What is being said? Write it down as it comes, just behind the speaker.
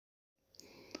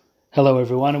Hello,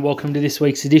 everyone, and welcome to this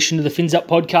week's edition of the Fins Up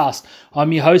Podcast.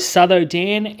 I'm your host, Sutho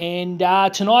Dan, and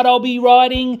tonight I'll be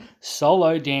riding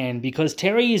solo Dan because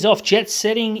Terry is off jet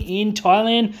setting in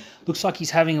Thailand. Looks like he's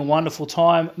having a wonderful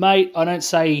time. Mate, I don't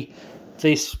say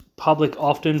this public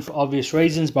often for obvious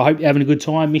reasons, but I hope you're having a good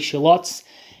time. Miss you lots,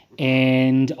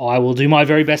 and I will do my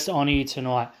very best to honour you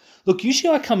tonight. Look,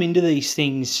 usually I come into these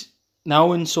things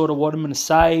knowing sort of what I'm going to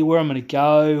say, where I'm going to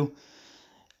go.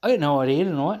 I got no idea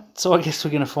tonight, so I guess we're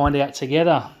going to find out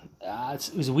together.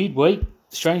 It was a weird week,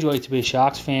 strange week to be a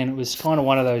Sharks fan. It was kind of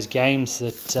one of those games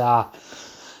that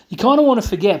you kind of want to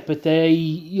forget, but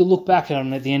you look back at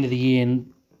them at the end of the year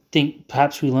and think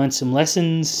perhaps we learned some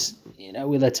lessons. You know,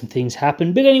 we let some things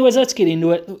happen. But anyways, let's get into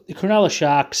it. The Cronulla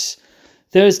Sharks,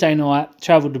 Thursday night,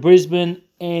 travelled to Brisbane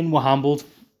and were humbled.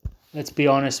 Let's be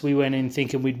honest, we went in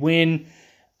thinking we'd win.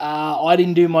 I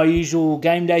didn't do my usual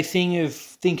game day thing of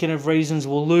thinking of reasons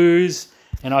we'll lose,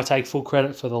 and I take full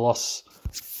credit for the loss.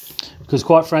 Because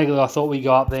quite frankly, I thought we'd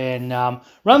go up there and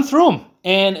run through them.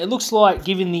 And it looks like,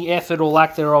 given the effort or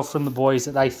lack thereof from the boys,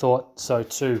 that they thought so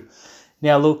too.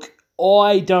 Now, look,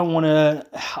 I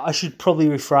should probably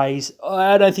rephrase.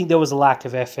 I don't think there was a lack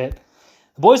of effort.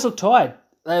 The boys looked tired.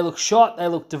 They looked shot, they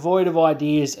looked devoid of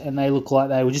ideas, and they looked like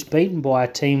they were just beaten by a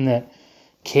team that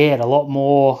cared a lot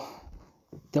more,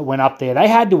 that went up there. They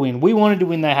had to win. We wanted to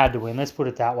win. They had to win. Let's put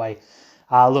it that way.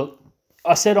 Look,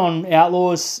 I said on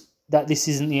Outlaws that this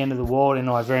isn't the end of the world, and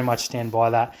I very much stand by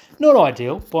that. Not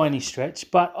ideal by any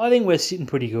stretch, but I think we're sitting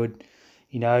pretty good.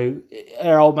 You know,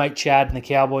 our old mate Chad and the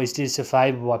Cowboys did us a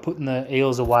favour by putting the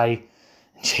Eels away.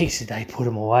 Jeez, did they put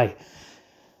them away.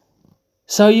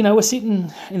 So, you know, we're sitting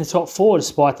in the top four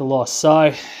despite the loss.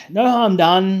 So, no harm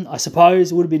done, I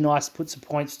suppose. It would have been nice to put some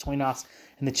points between us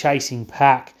and the chasing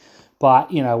pack.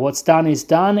 But, you know, what's done is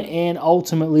done, and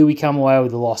ultimately we come away with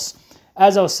the loss.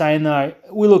 As I was saying, though,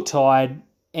 we looked tired,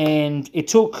 and it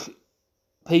took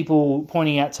people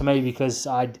pointing out to me because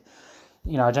I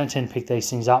don't tend to pick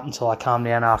these things up until I calm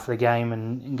down after the game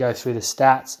and go through the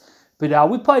stats.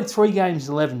 But we played 3 games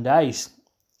in 11 days.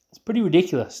 It's pretty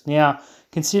ridiculous. Now,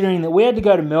 considering that we had to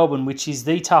go to Melbourne, which is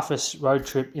the toughest road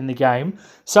trip in the game,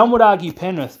 some would argue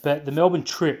Penrith, but the Melbourne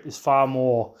trip is far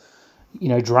more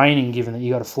draining, given that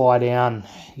you got to fly down,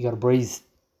 you got to breathe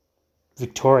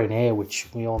Victorian air, which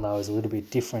we all know is a little bit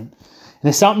different. And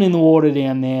there's something in the water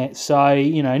down there. So,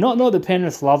 not that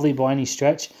Penrith's lovely by any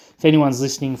stretch. If anyone's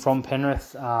listening from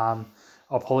Penrith, I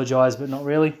apologise, but not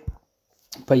really.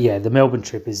 But yeah, the Melbourne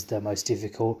trip is the most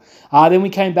difficult. Then we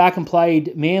came back and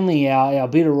played Manly, our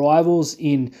bitter rivals,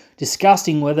 in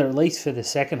disgusting weather, at least for the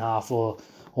second half, or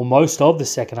most of the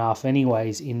second half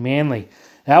anyways, in Manly.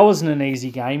 That wasn't an easy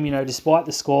game, despite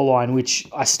the scoreline, which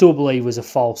I still believe was a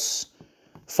false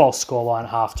scoreline at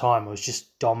half-time. It was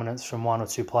just dominance from one or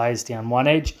two players down one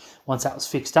edge. Once that was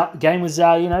fixed up, the game was,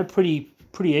 pretty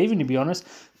even, to be honest.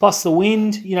 Plus the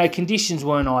wind, conditions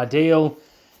weren't ideal.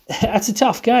 That's a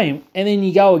tough game. And then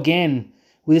you go again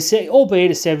with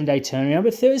albeit a 7-day turnaround,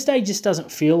 but Thursday just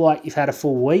doesn't feel like you've had a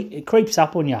full week. It creeps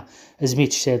up on you, as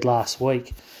Mitch said last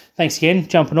week. Thanks again,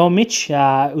 jumping on, Mitch.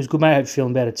 It was good, mate. I hope you're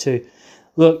feeling better too.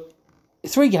 Look,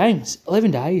 3 games,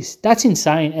 11 days. That's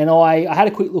insane. And I had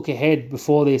a quick look ahead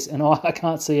before this, and I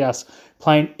can't see us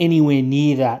playing anywhere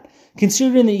near that.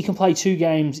 Considering that you can play 2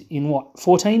 games in,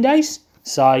 14 days?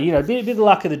 So, a bit of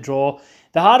luck of the draw.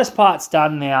 The hardest part's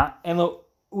done now. And look,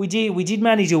 we did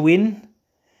manage a win.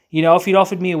 If you'd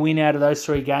offered me a win out of those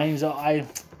 3 games,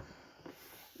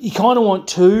 you kind of want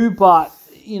 2, but,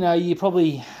 you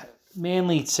probably...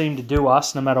 Manly seem to do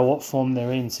us no matter what form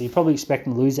they're in, so you're probably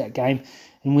expecting to lose that game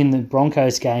and win the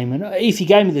Broncos game. And if you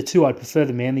gave me the 2, I'd prefer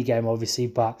the Manly game, obviously,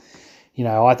 but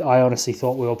I honestly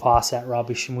thought we were past that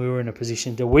rubbish and we were in a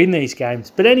position to win these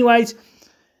games. But anyways,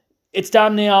 it's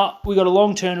done now. We've got a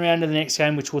long turnaround to the next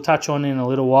game, which we'll touch on in a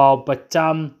little while. But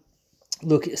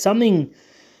look, a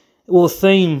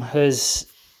theme has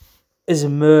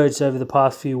emerged over the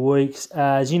past few weeks.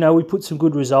 As we put some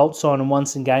good results on and won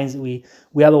some games that we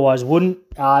otherwise wouldn't.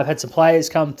 I've had some players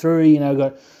come through,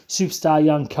 got superstar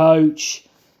young coach.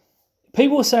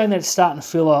 People are saying that it's starting to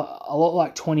feel a lot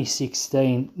like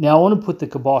 2016. Now, I want to put the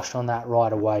kibosh on that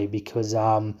right away because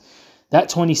that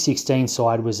 2016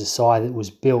 side was a side that was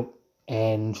built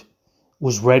and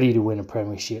was ready to win a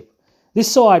premiership. This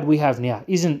side we have now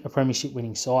isn't a premiership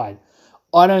winning side.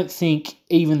 I don't think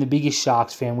even the biggest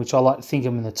Sharks fan, which I like to think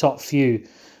of in the top few,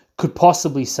 could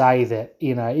possibly say that,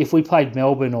 if we played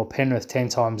Melbourne or Penrith 10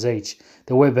 times each,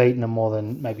 that we're beating them more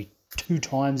than maybe 2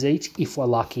 times each, if we're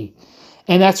lucky.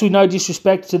 And that's with no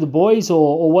disrespect to the boys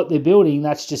or what they're building.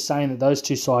 That's just saying that those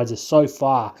 2 sides are so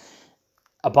far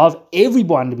above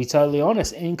everyone, to be totally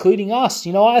honest, including us.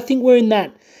 I think they're in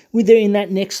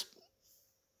that next,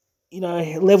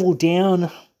 level down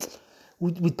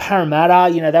with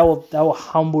Parramatta. They were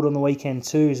humbled on the weekend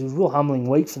too. It was a real humbling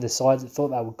week for the sides that thought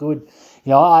they were good.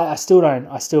 I still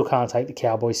can't take the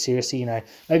Cowboys seriously.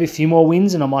 Maybe a few more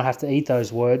wins and I might have to eat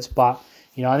those words, but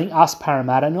I think us,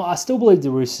 Parramatta, I still believe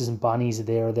the Roosters and Bunnies are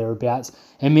there or thereabouts,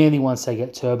 and Manly once they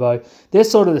get turbo. They're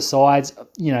sort of the sides,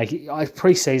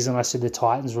 pre-season I said the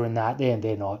Titans were in that.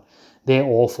 They're not. They're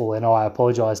awful, and I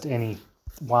apologise to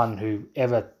anyone who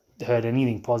ever heard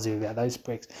anything positive about those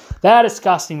pricks. They are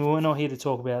disgusting, but we're not here to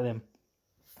talk about them.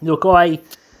 Look, I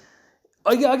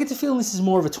get the feeling this is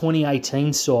more of a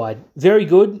 2018 side. Very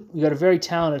good. We've got a very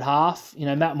talented half.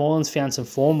 Matt Moylan's found some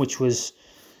form, which was,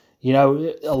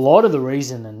 a lot of the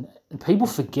reason, and people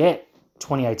forget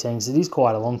 2018 because it is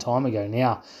quite a long time ago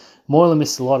now. Moylan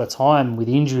missed a lot of time with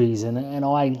injuries, and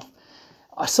I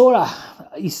sort of,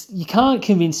 you can't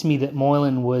convince me that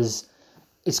Moylan was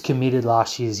as committed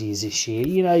last year as he is this year.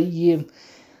 You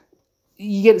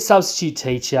get a substitute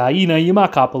teacher, you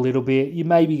muck up a little bit, you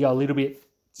maybe go a little bit,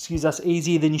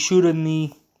 easier than you should in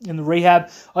the rehab.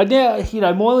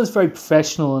 Moylan's very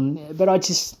professional, but I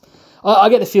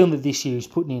get the feeling that this year he's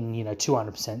putting in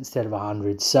 200% instead of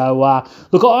 100. So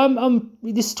look,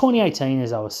 this is 2018,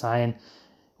 as I was saying.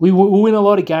 We'll win a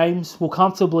lot of games. We'll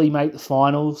comfortably make the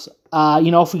finals.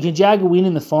 If we can jag a win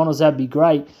in the finals, that'd be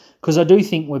great, because I do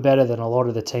think we're better than a lot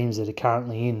of the teams that are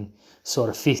currently in sort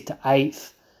of 5th to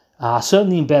 8th.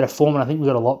 Certainly in better form, and I think we've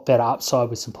got a lot better upside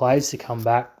with some players to come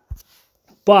back.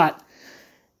 But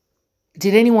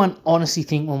did anyone honestly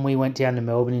think when we went down to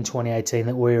Melbourne in 2018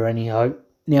 that we were any hope?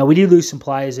 Now, we did lose some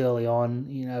players early on,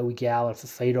 with Gal and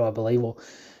Fafita, I believe, or,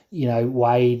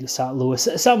 Wade, St. Louis,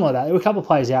 something like that. There were a couple of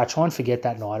players out. I try and forget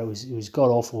that night. It was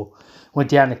god-awful. Went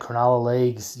down to Cronulla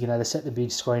Leagues. They set the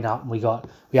big screen up and we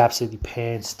absolutely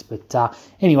pantsed. But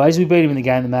anyways, we beat them in the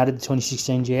game that mattered, the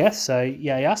 2016 GF, so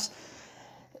yay us.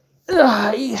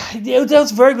 That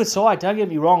was a very good side, don't get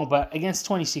me wrong, but against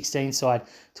 2016 side,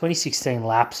 2016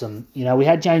 laps them. We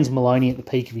had James Maloney at the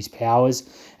peak of his powers,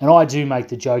 and I do make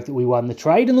the joke that we won the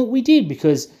trade, and look, we did,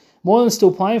 because Moylan's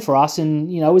still playing for us, and,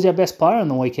 was our best player on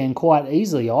the weekend quite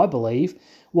easily, I believe,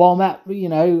 while Matt,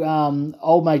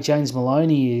 old mate James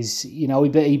Maloney is,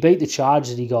 he beat the charge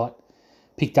that he got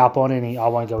picked up on, and I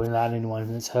won't go into that,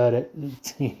 anyone that's heard it,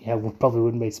 probably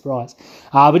wouldn't be surprised.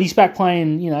 But he's back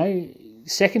playing,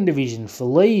 second division for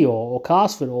Lee or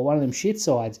Casford or one of them shit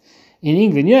sides in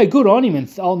England. Good on him, and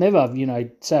I'll never,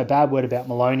 say a bad word about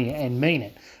Maloney and mean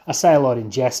it. I say a lot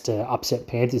in jest to upset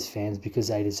Panthers fans because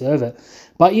they deserve it.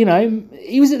 But,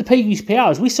 he was at the peak of his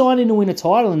powers. We signed him to win a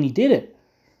title and he did it.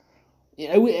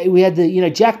 We had the,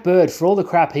 Jack Bird, for all the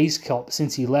crap he's copped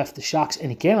since he left the Sharks,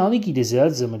 and again, I think he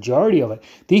deserves the majority of it.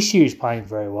 This year he's playing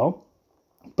very well.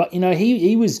 But,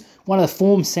 he was one of the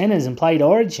form centres and played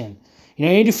Origin.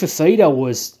 Andrew Fafita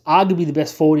was arguably the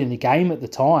best forward in the game at the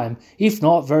time, if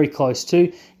not very close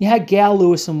to. You had Gal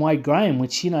Lewis and Wade Graham,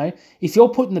 which, if you're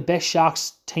putting the best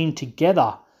Sharks team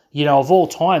together, of all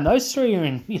time, those three are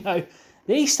in,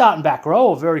 they're starting back row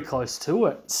or very close to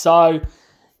it. So,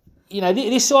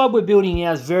 this side we're building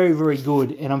now is very, very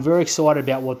good, and I'm very excited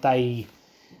about what they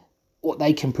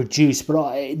can produce.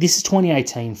 But this is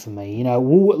 2018 for me.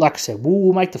 Like I said,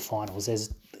 we'll make the finals.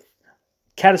 There's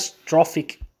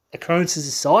catastrophic occurrences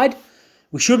aside,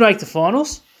 we should make the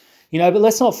finals, but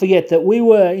let's not forget that we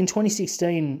were, in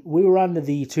 2016, we were under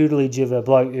the tutelage of a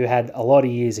bloke who had a lot of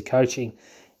years of coaching.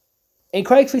 And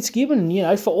Craig Fitzgibbon,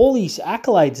 for all his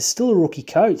accolades, is still a rookie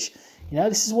coach.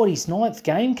 This is his 9th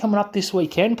game coming up this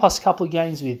weekend, plus a couple of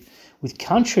games with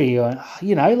Country. You learn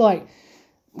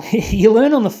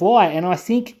on the fly, and I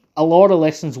think a lot of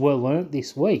lessons were learnt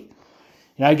this week.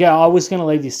 I was going to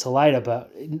leave this till later,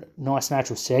 but nice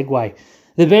natural segue.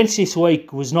 The bench this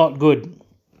week was not good.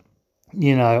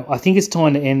 I think it's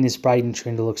time to end this Braden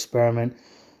Trindle experiment.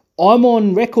 I'm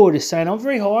on record as saying I'm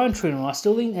very high on Trindle. I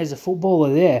still think there's a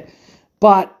footballer there.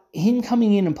 But him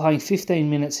coming in and playing 15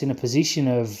 minutes in a position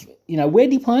of, where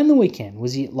did he play on the weekend?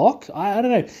 Was he at lock? I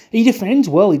don't know. He defends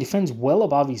well. He defends well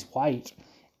above his weight.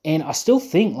 And I still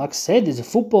think, like I said, there's a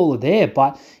footballer there.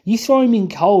 But you throw him in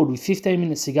cold with 15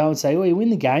 minutes to go and say, you win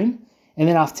the game. And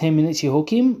then after 10 minutes you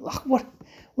hook him.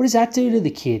 What does that do to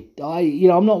the kid?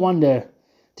 I'm not one to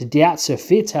doubt Sir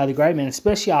Fitz, how the great man,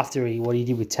 especially after what he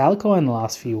did with Talakai in the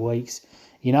last few weeks,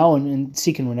 and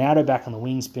sticking Ronaldo back on the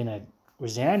wing's been a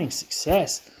resounding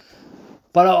success.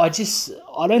 But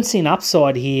I don't see an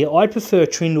upside here. I'd prefer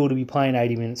Trindle to be playing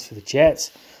 80 minutes for the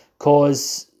Jets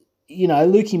because,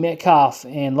 Lukey Metcalf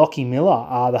and Lockie Miller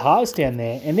are the hearts down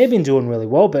there, and they've been doing really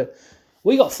well. But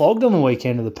We got flogged on the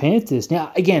weekend of the Panthers.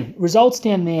 Now, again, results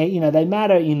down there, they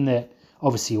matter in that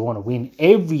obviously you want to win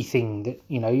everything that,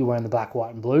 you're wearing the black,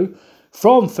 white and blue.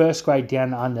 From first grade down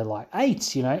to under like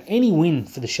eights, any win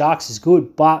for the Sharks is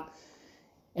good. But,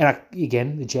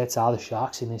 again, the Jets are the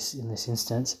Sharks in this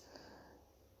instance.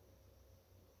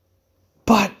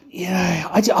 But,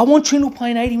 I want Trindle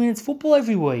playing 80 minutes football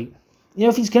every week.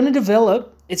 If he's going to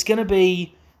develop, it's going to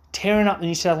be tearing up the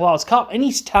New South Wales Cup. And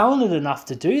he's talented enough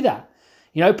to do that.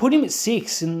 Put him at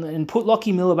 6 and put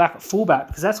Lockie Miller back at fullback,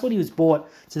 because that's what he was brought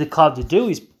to the club to do.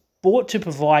 He's brought to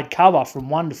provide cover from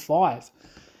 1 to 5.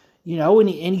 And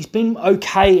he's been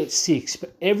okay at 6.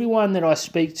 But everyone that I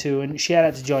speak to, and shout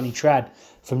out to Johnny Trad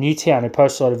from Newtown, who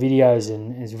posts a lot of videos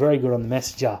and is very good on the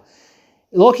Messenger,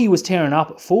 Lockie was tearing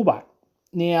up at fullback.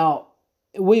 Now,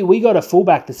 we got a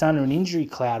fullback that's under an injury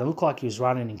cloud. It looked like he was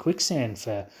running in quicksand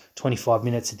for 25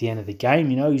 minutes at the end of the game.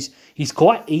 He's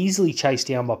quite easily chased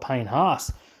down by Payne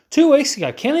Haas. 2 weeks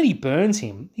ago, Kennedy burns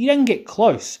him. He doesn't get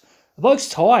close. The bloke's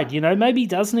tired, maybe he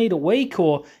does need a week,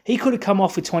 or he could have come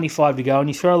off with 25 to go and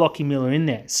you throw Lockie Miller in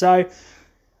there. So,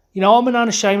 I'm an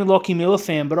unashamed Lockie Miller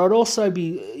fan, but I'd also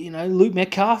be, Luke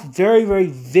Metcalf, very, very,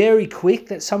 very quick.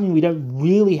 That's something we don't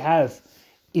really have,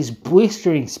 is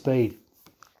blistering speed.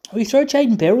 We throw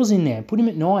Jaden Berrells in there, put him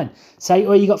at 9. Say,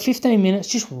 you got 15 minutes,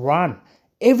 just run.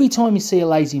 Every time you see a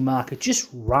lazy marker, just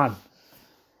run.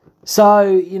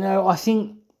 So, I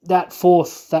think that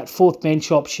fourth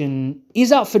bench option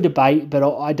is up for debate, but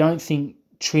I don't think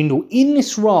Trindle in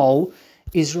this role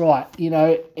is right.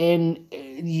 And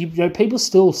people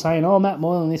still saying, Matt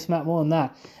Moylan this, Matt Moylan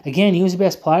that. Again, he was the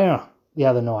best player the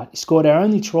other night. He scored our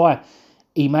only try.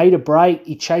 He made a break.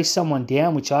 He chased someone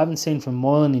down, which I haven't seen from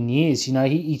Moylan in years.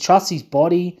 He trusts his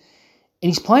body, and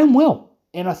he's playing well.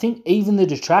 And I think even the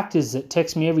detractors that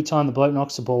text me every time the bloke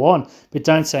knocks the ball on, but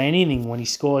don't say anything when he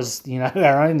scores,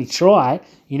 our only try,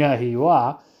 you know who you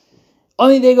are. I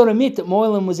think they've got to admit that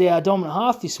Moylan was our dominant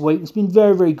half this week. It's been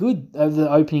very, very good over the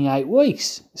opening 8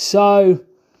 weeks. So,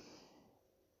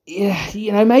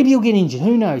 yeah, maybe he'll get injured.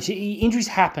 Who knows? Injuries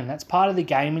happen. That's part of the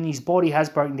game, and his body has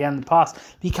broken down in the past.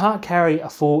 But you can't carry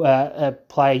a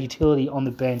player utility on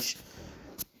the bench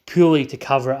purely to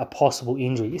cover a possible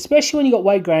injury, especially when you got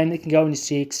Wade Graham that can go into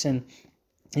 6, and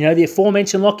the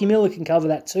aforementioned Lockie Miller can cover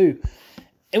that too.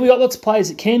 And we got lots of players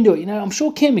that can do it. I'm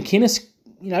sure Cam McInnes,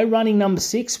 running number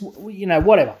 6,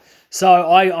 whatever.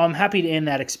 So I'm happy to end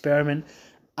that experiment.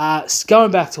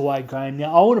 Going back to Wade Graham,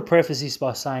 now I want to preface this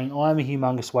by saying I'm a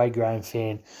humongous Wade Graham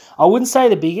fan. I wouldn't say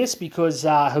the biggest, because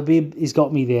Habib has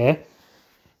got me there.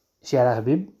 Shout out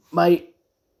Habib. Mate,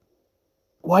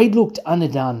 Wade looked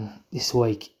underdone this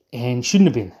week and shouldn't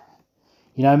have been.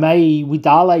 Maybe with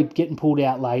Dale getting pulled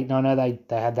out late, and I know they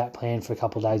had that plan for a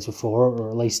couple of days before, or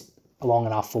at least long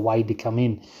enough for Wade to come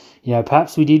in.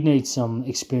 Perhaps we did need some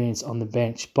experience on the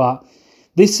bench, but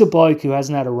this is a bloke who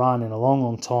hasn't had a run in a long,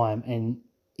 long time, and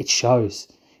it shows.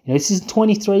 This isn't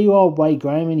 23-year-old Wade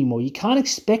Graham anymore. You can't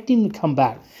expect him to come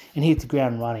back and hit the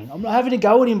ground running. I'm not having to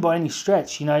go at him by any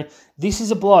stretch. This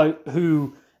is a bloke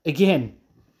who, again,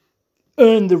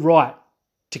 earned the right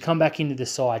to come back into the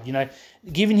side.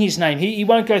 Given his name, he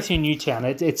won't go through Newtown.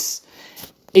 It's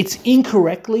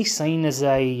incorrectly seen as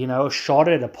a shot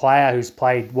at a player who's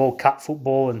played World Cup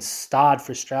football and starred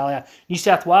for Australia. New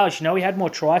South Wales, he had more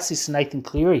try assists than Nathan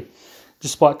Cleary,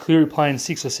 despite Cleary playing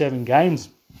 6 or 7 games.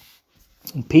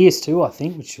 And Pearce too, I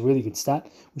think, which is a really good stat.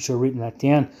 We should have written that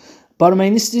down. But,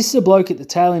 this is a bloke at the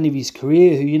tail end of his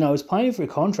career who, is playing for a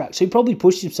contract. So he probably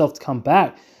pushed himself to come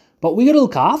back. But we got to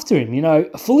look after him.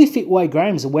 A fully fit Wade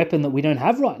Graham is a weapon that we don't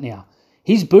have right now.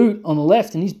 His boot on the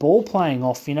left and his ball playing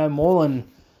off, Moylan,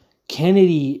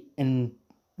 Kennedy and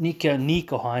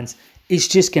Nico Hines is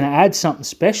just going to add something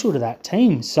special to that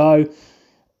team. So,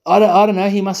 I don't know.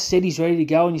 He must have said he's ready to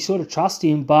go and you sort of trust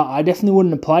him, but I definitely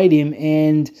wouldn't have played him.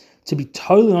 And to be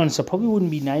totally honest, I probably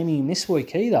wouldn't be naming him this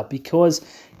week either, because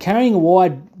carrying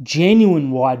a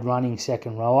genuine wide running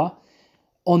second rower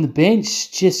on the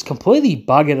bench just completely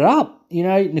buggered it up.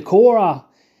 Nakora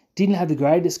didn't have the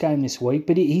greatest game this week,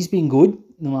 but he's been good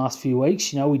in the last few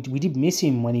weeks. We did miss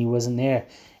him when he wasn't there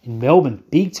in Melbourne,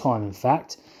 big time in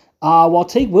fact. While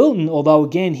Teague Wilton, although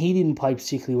again he didn't play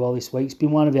particularly well this week, has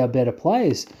been one of our better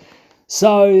players.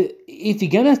 So if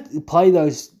you're going to play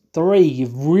those 3,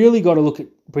 you've really got to look at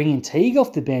bringing Teague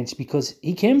off the bench, because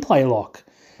he can play lock.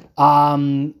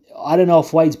 I don't know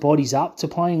if Wade's body's up to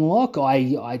playing lock.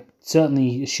 I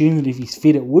certainly assume that if he's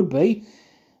fit, it would be.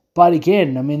 But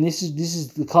again, this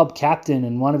is the club captain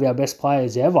and one of our best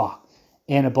players ever,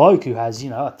 and a bloke who has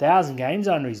 1,000 games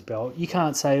under his belt. You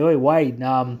can't say, "Oh, Wade,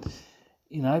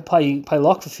 play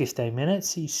lock for 15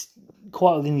 minutes." He's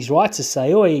quite within his right to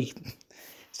say, "Oh,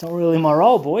 it's not really my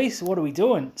role, boys. What are we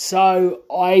doing? So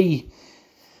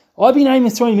I'd be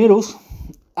naming 3 middles.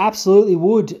 Absolutely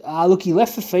would. Look, he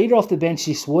left Fafita off the bench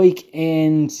this week,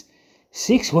 and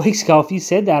 6 weeks ago, if you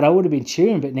said that, I would have been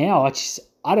cheering. But now,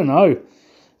 I don't know.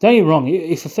 Don't get me wrong.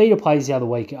 If Fafita plays the other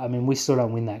week, I mean, we still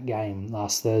don't win that game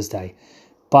last Thursday.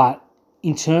 But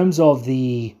in terms of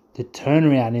the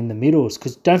turnaround in the middles,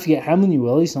 because don't forget Hamlin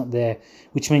Ueli's not there,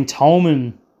 which means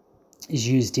Tolman is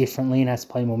used differently and has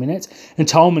to play more minutes. And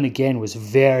Tolman, again, was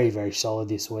very, very solid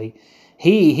this week.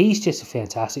 He's just a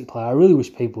fantastic player. I really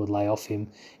wish people would lay off him.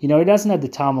 He doesn't have the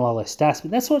Tamalolo stats,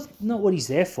 but that's not what he's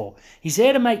there for. He's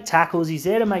there to make tackles, he's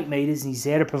there to make meters, and he's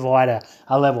there to provide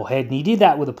a level head. And he did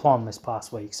that with aplomb this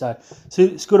past week. So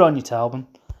it's good on you, Talbot.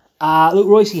 Look,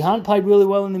 Royce Hunt played really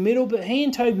well in the middle, but he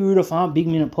and Toby Rudolph aren't big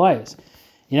minute players.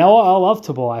 I love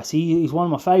Tobias. He's one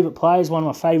of my favourite players, one of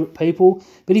my favourite people.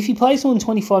 But if he plays more than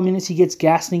 25 minutes, he gets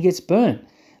gassed and he gets burnt.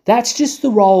 That's just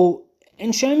the role.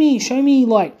 And show me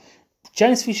like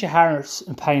James Fisher-Harris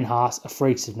and Payne Haas are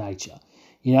freaks of nature.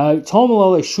 Tom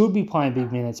Malolo should be playing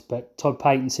big minutes, but Todd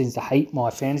Payton seems to hate my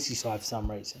fantasy side for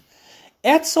some reason.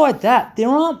 Outside that, there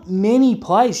aren't many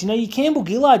players. Your Campbell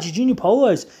Gillards, your Junior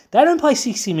Polos, they don't play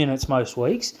 60 minutes most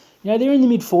weeks. They're in the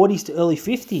mid-40s to early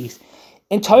 50s.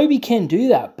 And Toby can do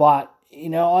that, but,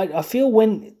 I feel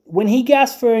when he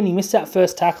gassed for and he missed that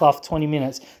first tackle after 20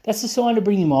 minutes, that's a sign to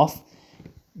bring him off.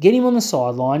 Get him on the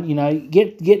sideline,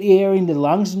 get the air into the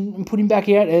lungs and put him back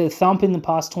out at a thump in the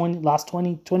last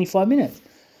 25 minutes.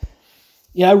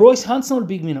 Royce Hunt's not a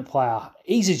big minute player.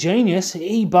 He's a genius.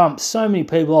 He bumps so many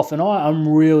people off, and I'm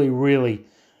really, really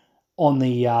on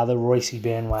the Royce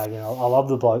bandwagon. I love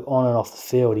the bloke on and off the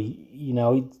field.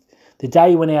 The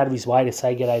day he went out of his way to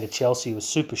say g'day to Chelsea, he was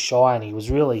super shy, and he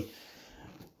was really,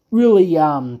 really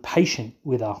patient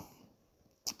with her.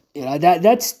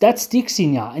 That sticks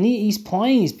in you, and he's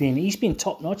playing. He's been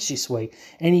top notch this week,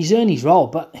 and he's earned his role.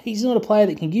 But he's not a player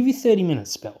that can give you 30-minute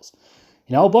spells.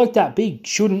 A bloke that big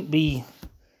shouldn't be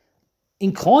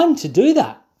inclined to do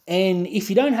that. And if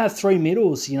you don't have 3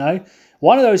 middles,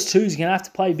 one of those two is going to have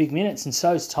to play big minutes, and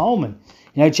so is Tolman.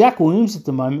 Jack Williams at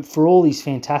the moment, for all his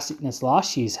fantasticness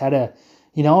last year, has had a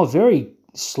very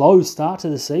slow start to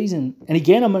the season. And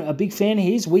again, I'm a big fan of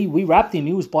his. We wrapped him.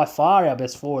 He was by far our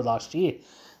best forward last year.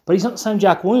 But he's not the same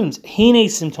Jack Williams. He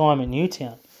needs some time at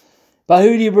Newtown. But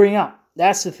who do you bring up?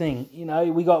 That's the thing.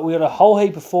 We got a whole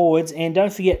heap of forwards, and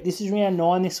don't forget, this is round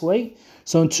 9 this week.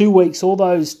 So in 2 weeks, all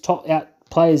those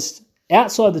players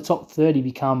outside the top 30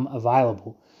 become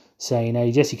available. So,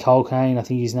 Jesse Colkane, I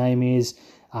think his name is.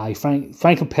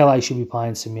 Frank Pele should be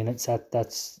playing some minutes.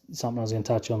 That's something I was going to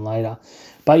touch on later.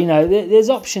 But, there's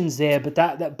options there, but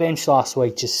that bench last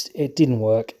week it didn't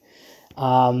work.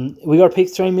 We got to pick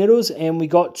 3 middles, and we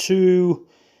got to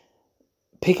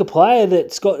pick a player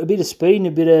that's got a bit of speed and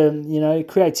a bit of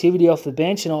creativity off the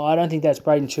bench, and I don't think that's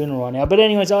Braden Turner right now. But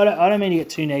anyways, I don't mean to get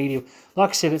too negative.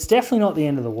 Like I said, it's definitely not the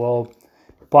end of the world,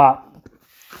 but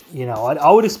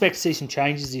I would expect to see some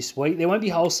changes this week. There won't be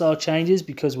wholesale changes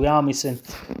because we are missing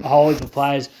a whole heap of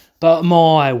players. But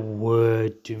my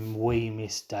word, do we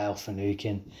miss Dale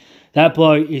Finucane. That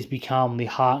bloke has become the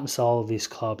heart and soul of this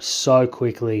club so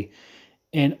quickly.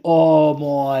 And oh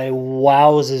my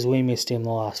wowzers, we missed him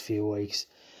the last few weeks.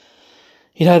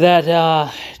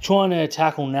 That trying to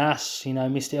tackle Nass,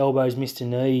 Mr. Elbows, Mr.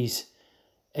 Knees,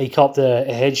 he copped a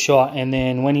headshot, and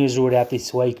then when he was ruled out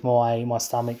this week, my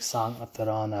stomach sunk. I thought,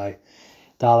 oh no,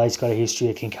 Dale's got a history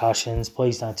of concussions.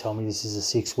 Please don't tell me this is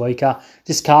a 6-weeker.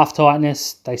 Just calf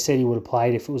tightness. They said he would have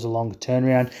played if it was a longer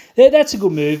turnaround. That's a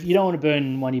good move. You don't want to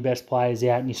burn one of your best players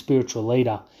out and your spiritual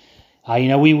leader.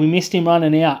 We missed him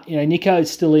running out. Nico's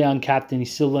still a young captain.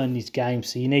 He's still learning his game,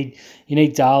 so you need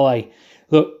Dale.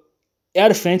 Look, our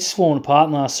defence has fallen apart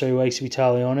in the last 3 weeks, to be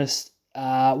totally honest.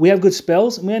 We have good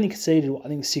spells, and we only conceded, I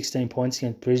think, 16 points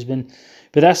against Brisbane.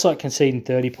 But that's like conceding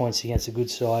 30 points against a good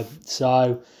side.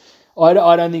 So I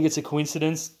don't think it's a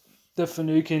coincidence that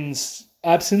Finucane's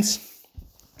absence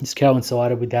is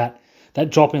coincided with that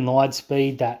drop in line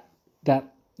speed, that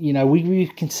we're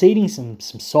conceding some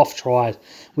soft tries.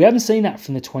 We haven't seen that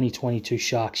from the 2022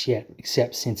 Sharks yet,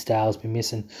 except since Dale's been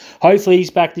missing. Hopefully he's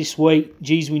back this week.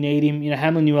 Geez, we need him.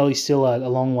 Hamlin Ueli's still a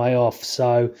long way off,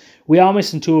 so we are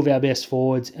missing 2 of our best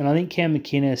forwards. And I think Cam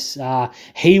McInnes,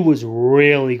 he was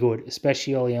really good,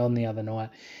 especially early on the other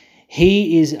night.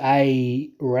 He is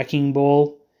a wrecking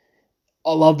ball.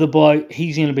 I love the bloke.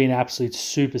 He's going to be an absolute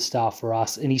superstar for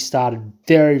us. And he started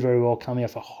very, very well coming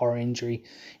off a horror injury.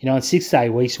 In 6 to 8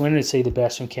 weeks, we're going to see the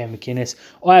best from Cam McInnes.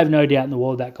 I have no doubt in the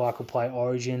world that guy could play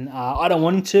Origin. I don't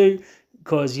want him to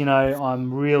because,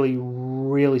 I'm really,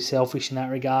 really selfish in that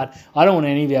regard. I don't want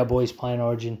any of our boys playing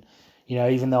Origin.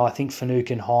 even though I think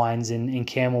Fanuc and Hines and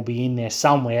Cam will be in there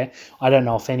somewhere. I don't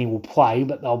know if any will play,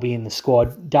 but they'll be in the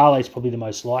squad. Darley's probably the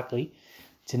most likely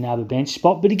to nab a bench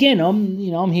spot. But again,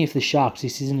 I'm here for the Sharks.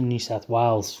 This isn't a New South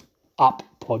Wales up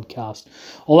podcast.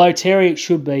 Although, Terry, it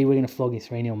should be. We're going to flog you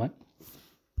 3-0, mate.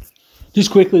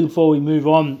 Just quickly before we move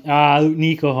on,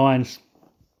 Nico Hines,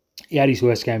 he had his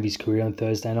worst game of his career on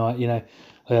Thursday night.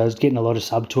 I was getting a lot of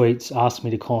subtweets, asked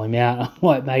me to call him out. I'm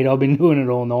like, mate, I've been doing it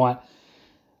all night.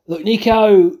 Look,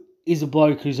 Nico is a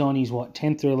bloke who's on his,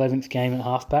 10th or 11th game at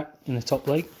halfback in the top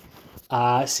league.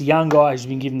 It's a young guy who's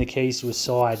been given the keys to a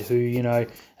side who, are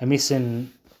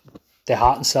missing their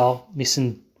heart and soul,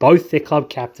 missing both their club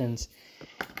captains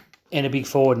and a big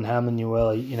forward in Hamlin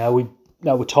Ueli.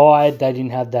 They were tired. They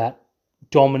didn't have that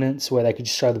dominance where they could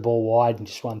just throw the ball wide and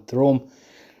just run through them.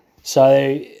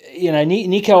 So,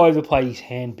 Nico overplayed his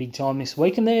hand big time this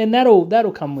week, and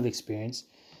that'll come with experience.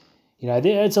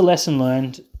 It's a lesson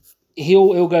learned.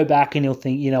 He'll go back and he'll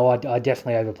think, I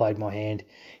definitely overplayed my hand.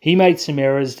 He made some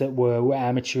errors that were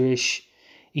amateurish.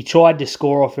 He tried to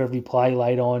score off every play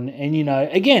late on. And,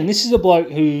 again, this is a bloke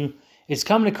who is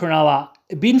coming to Cronulla,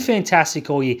 been fantastic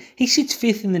all year. He sits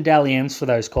 5th in the Dally M's for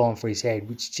those calling for his head,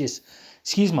 which just,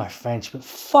 excuse my French, but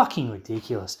fucking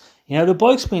ridiculous. The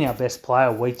bloke's been our best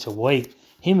player week to week,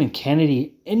 him and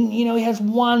Kennedy. And, he has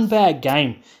one bad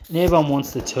game, and everyone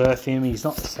wants to turf him. He's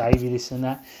not the saviour, this and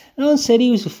that. No one said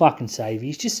he was a fucking saviour.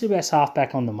 He's just the best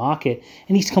halfback on the market,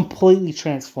 and he's completely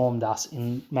transformed us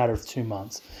in a matter of 2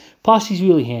 months. Plus, he's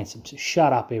really handsome, so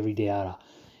shut up every doubter.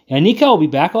 Nico will be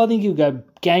back. I think he'll go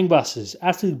gangbusters,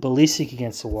 absolutely ballistic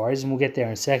against the Warriors, and we'll get there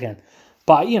in a second.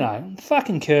 But,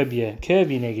 fucking curb your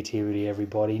negativity,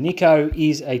 everybody. Nico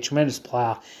is a tremendous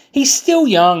player. He's still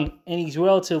young, and he's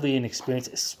relatively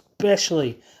inexperienced,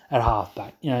 especially at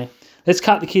halfback. Let's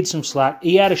cut the kid some slack.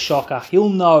 He had a shocker. He'll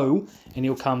know, and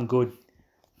he'll come good.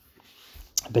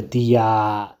 But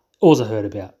all I heard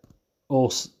about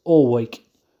all week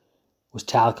was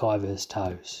Talakai versus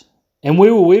Toes. And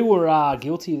we were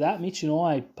guilty of that. Mitch and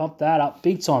I pumped that up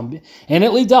big time. And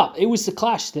it lived up. It was the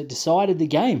clash that decided the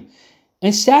game.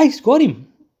 And Stags got him.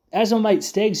 As my mate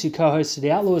Stegs, who co-hosted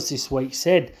Outlaws this week,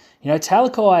 said,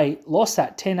 Talakai lost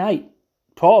that 10-8.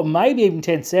 Maybe even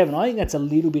 10-7. I think that's a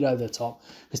little bit over the top.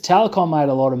 Because Talakai made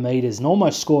a lot of meters and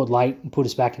almost scored late and put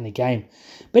us back in the game.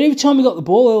 But every time he got the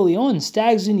ball early on,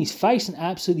 Stags was in his face and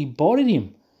absolutely bodied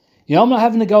him. I'm not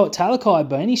having to go at Talakai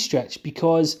by any stretch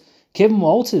because Kevin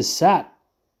Walters sat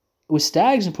with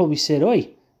Stags and probably said, oi,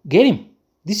 get him.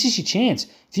 This is your chance.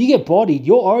 If you get bodied,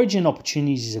 your origin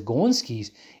opportunities are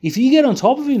Gornski's. If you get on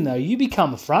top of him, though, you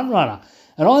become a front runner.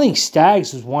 And I think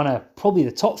Stags was one of probably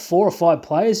the top 4 or 5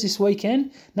 players this weekend.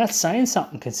 And that's saying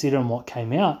something considering what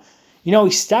came out. His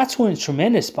stats weren't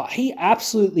tremendous, but he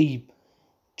absolutely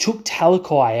took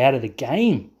Talakai out of the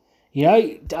game.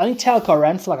 I think Talakai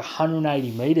ran for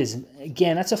 180 metres. And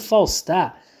again, that's a false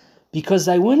stat because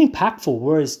they weren't impactful,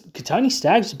 whereas Katoni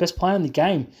Staggs was the best player in the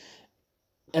game.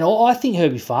 And I think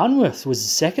Herbie Farnworth was the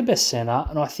second best centre,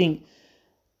 and I think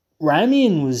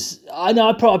Ramian was... I'd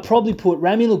probably put...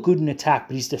 Ramian looked good in attack,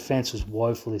 but his defence was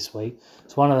woeful this week.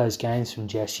 It's one of those games from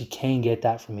Jess. You can get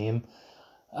that from him.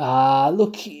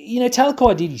 Look,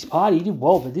 Talakai did his part. He did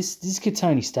well, but this is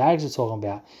Katoni Staggs we're talking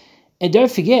about. And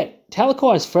don't forget,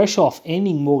 Talakai is fresh off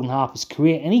ending Morgan Harper's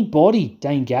career, and he bodied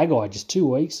Dane Gagai just 2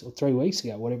 weeks or 3 weeks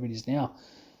ago, whatever it is now.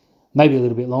 Maybe a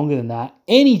little bit longer than that.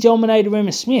 And he dominated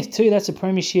Remus Smith too. That's a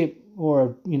premiership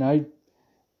or, a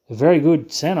very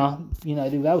good centre.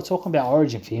 They were talking about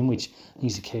origin for him, which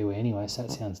he's a Kiwi anyway, so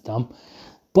that sounds dumb.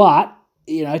 But,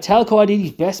 Talakai did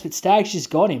his best, but Staggs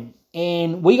just got him.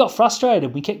 And we got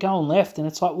frustrated. We kept going left, and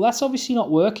it's like, well, that's obviously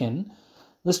not working.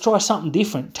 Let's try something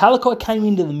different. Talakai came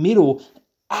into the middle,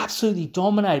 absolutely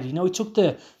dominated. He took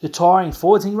the tiring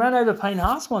forwards, and he ran over Payne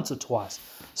Haas once or twice.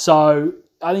 So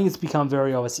I think it's become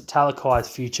very obvious that Talakai's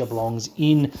future belongs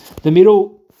in the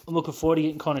middle. I'm looking forward to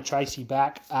getting Connor Tracy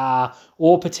back.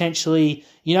 Or potentially,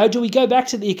 do we go back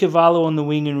to the Ikevalu on the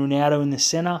wing and Ronaldo in the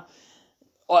centre?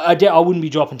 I wouldn't be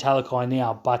dropping Talakai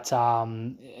now, but,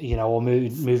 or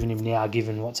moving him now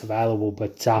given what's available.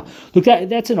 But, look,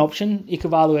 that's an option.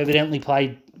 Ikevalu evidently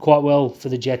played quite well for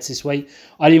the Jets this week.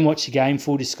 I didn't watch the game,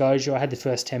 full disclosure. I had the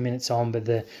first 10 minutes on, but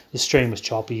the stream was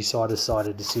choppy, so I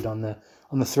decided to sit on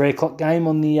the 3 o'clock game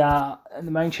on the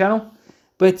main channel.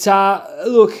 But,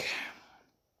 look,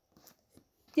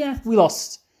 yeah, we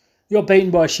lost. We got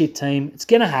beaten by a shit team. It's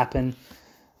going to happen.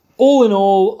 All in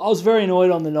all, I was very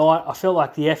annoyed on the night. I felt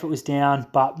like the effort was down,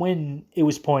 but when it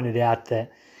was pointed out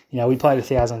that, we played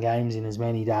 1,000 games in as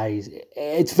many days,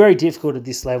 it's very difficult at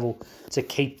this level to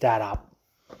keep that up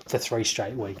for 3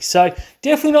 straight weeks. So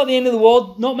definitely not the end of the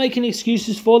world, not making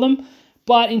excuses for them,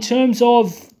 But in terms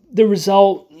of the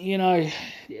result,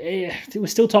 it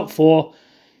was still top 4.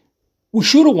 We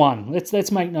should have won.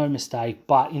 Let's make no mistake.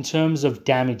 But in terms of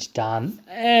damage done,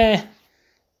 the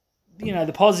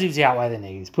positives outweigh the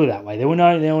negatives. Put it that way. There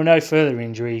were no further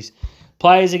injuries.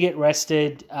 Players will get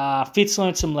rested. Fitz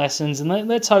learned some lessons, and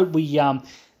let's hope we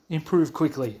improve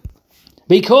quickly.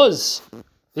 Because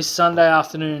this Sunday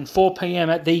afternoon, 4 p.m.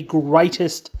 at the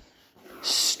greatest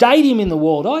stadium in the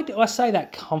world. I say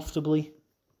that confidently.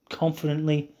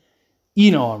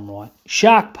 You know I'm right.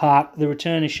 Shark Park, the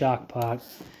return of Shark Park.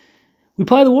 We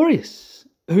play the Warriors,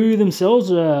 who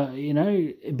themselves are,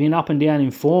 been up and down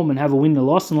in form and have a win and a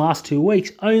loss in the last 2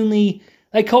 weeks. Only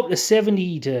they copped a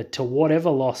 70 to whatever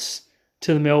loss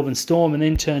to the Melbourne Storm and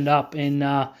then turned up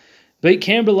and beat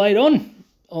Canberra late on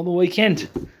the weekend.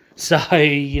 So,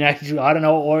 I don't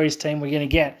know what Warriors team we're going to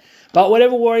get. But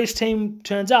whatever Warriors team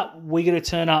turns up, we got to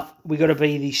turn up. We got to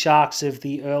be the Sharks of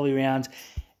the early rounds.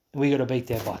 We got to beat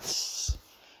their butts.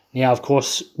 Now, of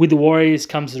course, with the Warriors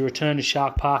comes the return to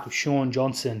Shark Park of Shaun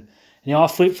Johnson. Now, I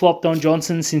flip-flopped on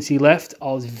Johnson since he left.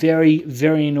 I was very,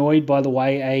 very annoyed by the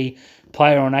way a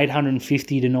player on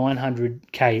 850 to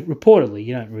 900K, reportedly,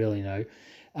 you don't really know,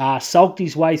 sulked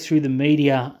his way through the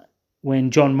media when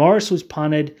John Morris was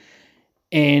punted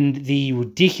and the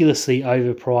ridiculously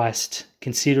overpriced,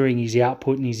 considering his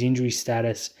output and his injury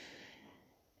status,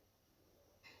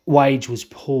 wage was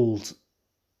pulled.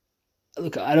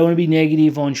 Look, I don't want to be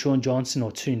negative on Shaun Johnson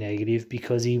or too negative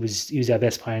because he was our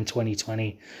best player in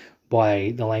 2020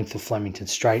 by the length of Flemington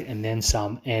Straight and then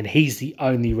some, and he's the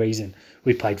only reason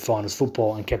we played finals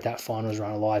football and kept that finals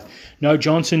run alive. No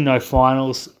Johnson, no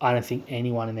finals. I don't think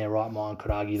anyone in their right mind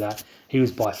could argue that. He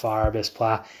was by far our best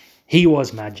player. He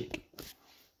was magic.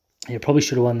 He probably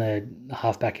should have won the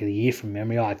halfback of the year from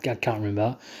memory. I can't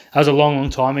remember. That was a long, long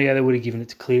time ago. They would have given it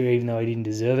to Cleary even though he didn't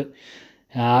deserve it.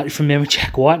 From memory,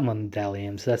 Jack White won the Dally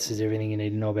M, so that's just everything you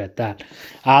need to know about that.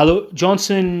 Look,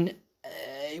 Johnson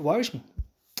worries me.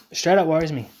 Straight up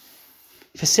worries me.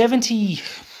 For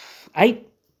 78,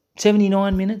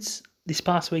 79 minutes this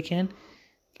past weekend,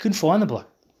 you couldn't find the bloke.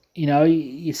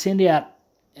 You send out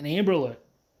an Amber Alert.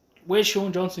 Where's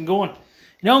Shaun Johnson gone?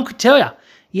 No one could tell you.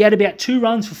 He had about 2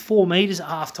 runs for 4 metres at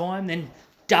half-time, then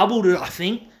doubled it, I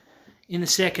think, in the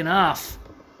second half.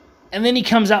 And then he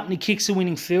comes up and he kicks the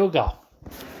winning field goal.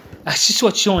 That's just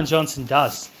what Shaun Johnson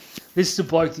does. This is a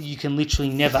bloke that you can literally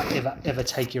never, ever, ever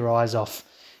take your eyes off.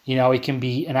 He can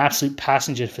be an absolute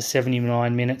passenger for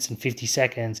 79 minutes and 50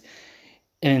 seconds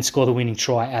and then score the winning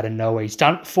try out of nowhere. He's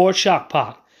done it before at Shark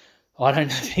Park. I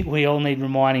don't think we all need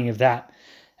reminding of that.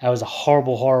 That was a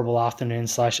horrible, horrible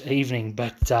afternoon/evening,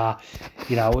 but, it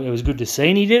was good to see.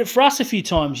 And he did it for us a few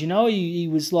times, He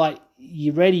was like,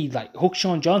 you ready, like, hook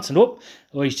Shaun Johnson up,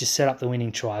 or he's just set up the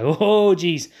winning try. Oh,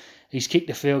 geez, he's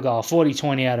kicked a field goal,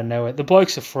 40-20 out of nowhere. The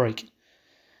bloke's a freak.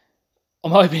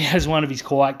 I'm hoping he has one of his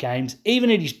quiet games.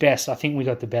 Even at his best, I think we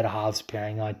got the better halves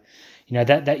pairing.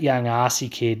 That young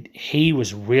Arcee kid, he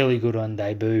was really good on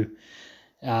debut.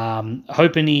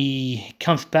 Hoping he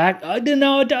comes back. I don't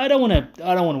know. I don't want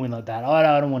to win like that.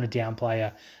 I don't want to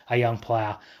downplay a young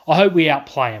player. I hope we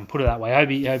outplay him. Put it that way. I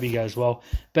hope he goes well.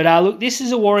 But look, this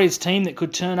is a Warriors team that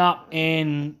could turn up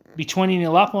and be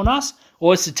 20-0 up on us,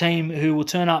 or it's a team who will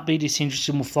turn up, be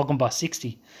disinterested, and will flog them by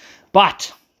 60.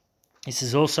 But this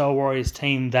is also a Warriors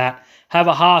team that have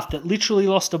a half that literally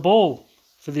lost a ball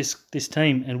for this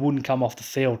team and wouldn't come off the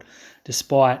field,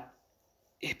 despite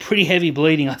pretty heavy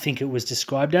bleeding, I think it was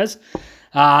described as.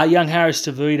 Young Harris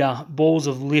Tavita, balls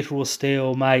of literal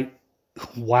steel, mate.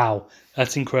 Wow,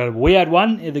 that's incredible. We had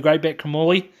one, the great Bet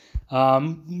Kamali.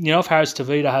 If Harris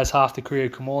Tavita has half the career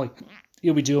of Kamali,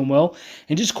 he'll be doing well.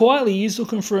 And just quietly, he's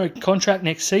looking for a contract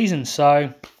next season.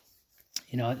 So,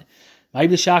 maybe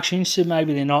the Sharks are interested,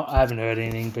 maybe they're not. I haven't heard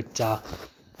anything, but I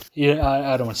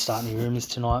don't want to start any rumours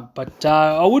tonight. But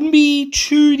I wouldn't be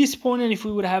too disappointed if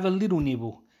we would have a little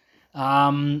nibble.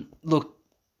 Look,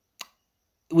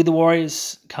 with the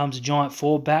Warriors comes a giant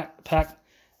forward pack.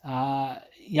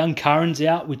 Young Curran's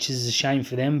out, which is a shame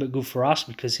for them, but good for us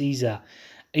because he's a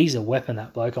weapon,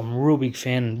 that bloke. I'm a real big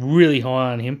fan and really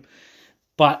high on him.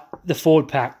 But the forward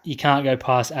pack, you can't go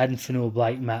past Addin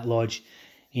Fonua-Blake, Matt Lodge.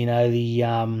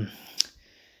 The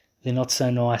not so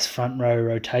nice front row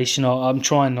rotation. I'm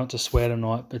trying not to swear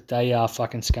tonight, but they are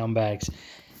fucking scumbags.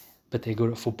 But they're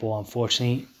good at football,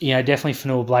 unfortunately. Definitely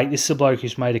Fonua-Blake. This is a bloke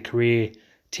who's made a career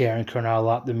tearing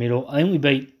Cronulla up the middle. I think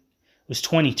it was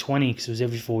 2020 because it was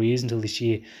every 4 years until this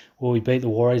year where we beat the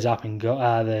Warriors up in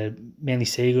the Manly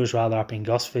Seagulls up in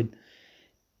Gosford.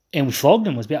 And we flogged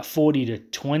them. It was about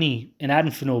 40-20. And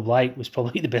Addin Fonua-Blake was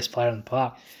probably the best player in the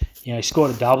park. He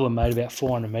scored a double and made about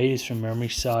 400 metres from memory.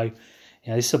 So,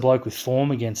 This is a bloke with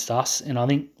form against us, and I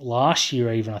think last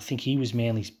year even, I think he was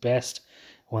Manly's best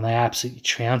when they absolutely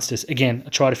trounced us. Again, I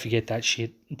try to forget that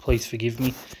shit. Please forgive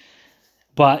me.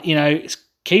 But, it's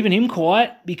keeping him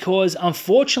quiet because,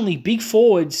 unfortunately, big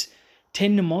forwards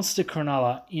tend to monster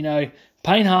Cronulla.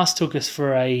 Payne Haas took us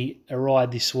for a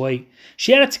ride this week.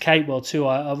 Shout out to Capewell too.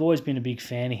 I've always been a big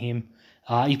fan of him.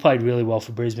 He played really well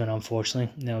for Brisbane,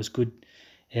 unfortunately, and that was good.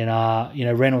 And,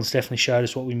 Reynolds definitely showed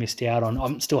us what we missed out on.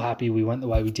 I'm still happy we went the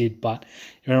way we did, but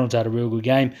Reynolds had a real good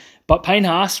game. But Payne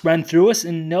Haas ran through us,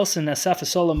 and Nelson Asafa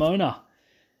Solomona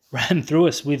ran through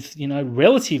us with,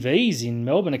 relative ease in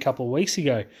Melbourne a couple of weeks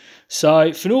ago.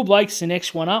 So Fanua Blake's the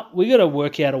next one up. We got to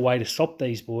work out a way to stop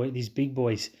these big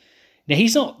boys. Now,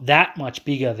 he's not that much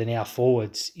bigger than our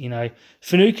forwards.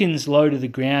 Finucane's low to the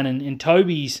ground, and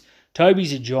Toby's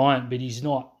a giant, but he's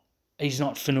not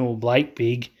Fanua Blake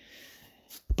big.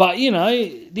 But,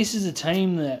 this is a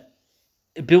team that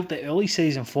built the early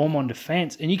season form on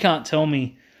defence, and you can't tell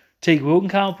me Teague Wilton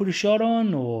can't put a shot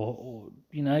on, or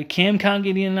Cam can't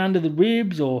get in under the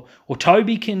ribs, or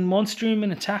Toby can monster him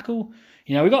in a tackle.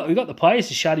 We got the players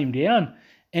to shut him down.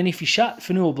 And if you shut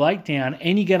Fanua Blake down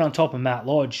and you get on top of Matt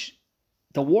Lodge,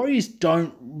 the Warriors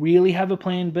don't really have a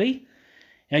plan B.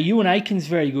 Now, Ewan Aiken's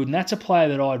very good, and that's a player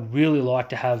that I'd really like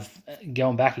to have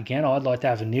going back again. I'd like to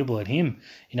have a nibble at him.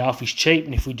 If he's cheap,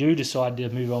 and if we do decide to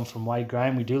move on from Wade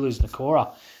Graham, we do lose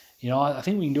Nakora. I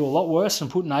think we can do a lot worse than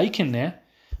putting Aiken there.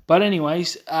 But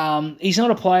anyways, he's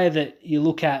not a player that you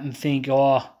look at and think,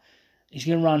 he's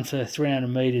going to run for 300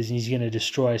 metres and he's going to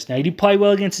destroy us. Now, he did play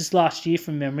well against us last year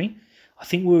from memory. I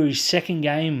think we were his second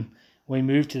game when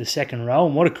we moved to the second row,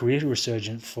 and what a career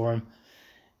resurgence for him.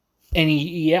 And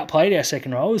he outplayed our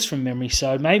second rowers from memory,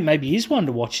 so maybe he is one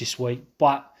to watch this week.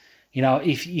 But,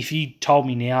 if you told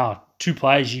me now 2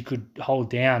 players you could hold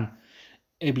down,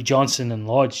 it'd be Johnson and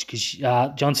Lodge, because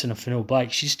Johnson and Fanua Blake.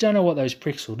 You just don't know what those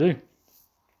pricks will do.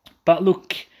 But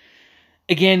look,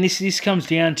 again, this comes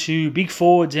down to big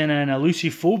forwards and an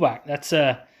elusive fullback.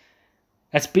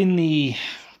 That's been the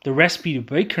recipe to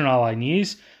beat Cronulla in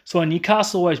years. So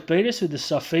Newcastle always beat us with the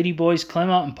Saifiti boys,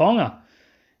 Clemart and Ponga.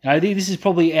 This is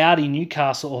probably out in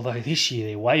Newcastle, although this year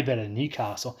they're way better than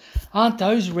Newcastle. Aren't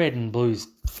those red and blues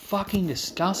fucking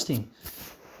disgusting?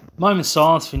 Moment of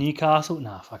silence for Newcastle.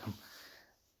 Nah, fuck them.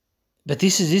 But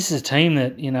this is a team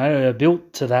that, are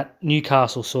built to that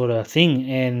Newcastle sort of thing,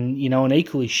 and, an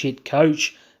equally shit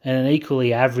coach and an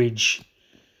equally average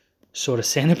sort of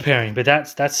centre pairing. But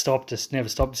that's never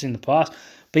stopped us in the past.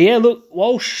 But yeah, look,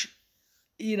 Walsh,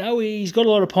 he's got a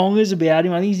lot of Pongas about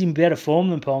him. I think he's in better form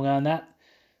than Ponga, and that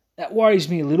worries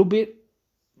me a little bit.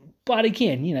 But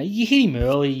again, you hit him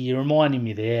early, you remind him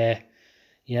you're there.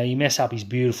 You mess up his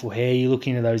beautiful hair, you look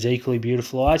into those equally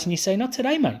beautiful eyes, and you say, not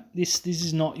today, mate. This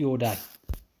is not your day.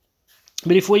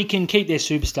 But if we can keep their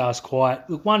superstars quiet,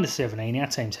 look, 1-17, our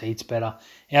team's heaps better.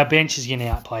 Our bench is going to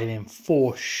outplay them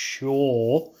for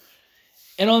sure.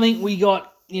 And I think we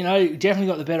got, definitely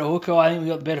got the better hooker. I think we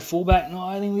got the better fullback. No,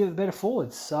 I think we got the better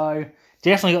forwards. So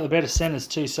definitely got the better centres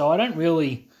too. So I don't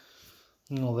really...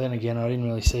 Well, then again, I didn't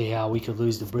really see how we could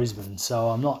lose to Brisbane, so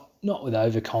I'm not with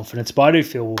overconfidence, but I do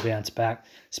feel we'll bounce back,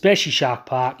 especially Shark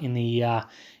Park in the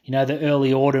the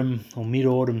early autumn or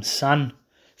mid-autumn sun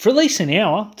for at least an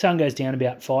hour. Sun goes down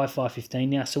about 5:15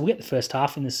 now, so we'll get the first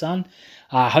half in the sun.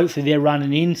 Hopefully they're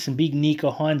running in some big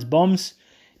Nico Hines bombs.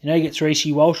 Gets Reece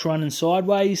Walsh running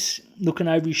sideways, looking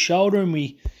over his shoulder, and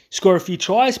we score a few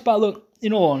tries. But look,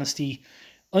 in all honesty,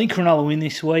 I think Cronulla win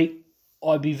this week.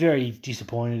 I'd be very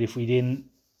disappointed if we didn't,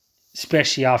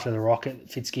 especially after the rocket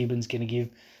that Fitzgibbon's going to give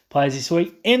players this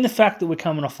week, and the fact that we're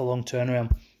coming off a long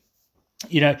turnaround.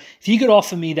 If you could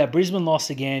offer me that Brisbane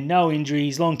loss again, no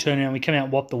injuries, long turnaround, we come out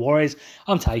and whop the Warriors,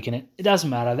 I'm taking it. It doesn't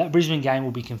matter. That Brisbane game will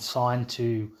be consigned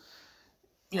to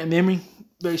memory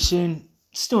very soon.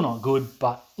 Still not good,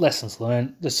 but lessons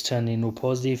learned. Let's turn it into a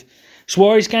positive. This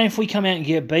Warriors game, if we come out and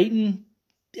get beaten,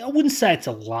 I wouldn't say it's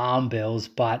alarm bells,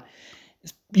 but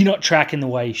you're not tracking the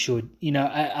way you should.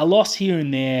 A loss here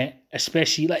and there,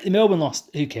 especially like the Melbourne loss,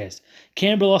 who cares?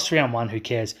 Canberra lost round 1, who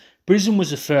cares? Brisbane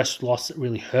was the first loss that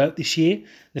really hurt this year.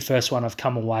 The first one I've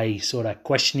come away sort of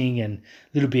questioning and a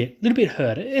little bit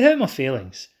hurt. It hurt my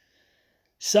feelings.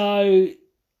 So,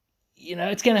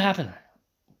 it's going to happen.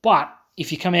 But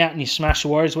if you come out and you smash the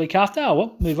Warriors week after,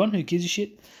 move on. Who gives a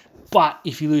shit? But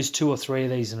if you lose 2 or 3 of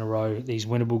these in a row, these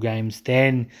winnable games,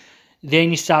 then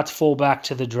you start to fall back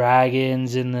to the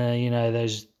Dragons and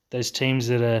those teams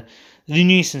that are the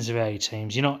nuisance value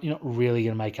teams. You're not really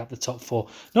going to make up the top 4.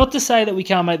 Not to say that we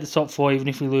can't make the top 4 even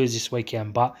if we lose this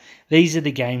weekend, but these are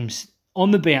the games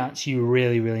on the bounce you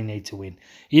really, really need to win.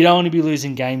 You don't want to be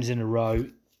losing games in a row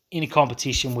in a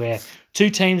competition where two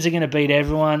teams are going to beat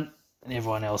everyone and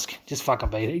everyone else can just fucking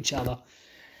beat each other.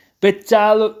 But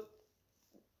look,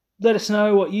 let us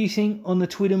know what you think on the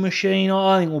Twitter machine.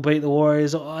 I think we'll beat the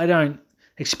Warriors. I don't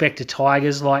expect a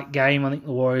Tigers-like game. I think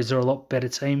the Warriors are a lot better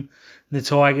team than the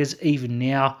Tigers, even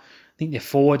now. I think their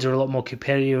forwards are a lot more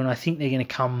competitive, and I think they're going to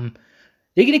come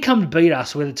to beat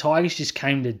us, where the Tigers just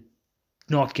came to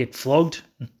not get flogged.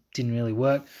 Didn't really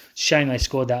work. Shame they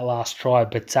scored that last try,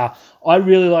 but I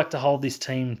really like to hold this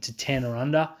team to 10 or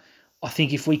under. I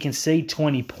think if we can see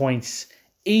 20 points,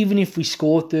 even if we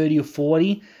score 30 or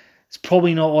 40, it's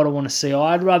probably not what I want to see.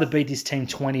 I'd rather beat this team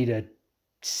 20-6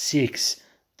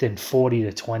 than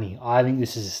 40-20. I think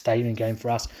this is a statement game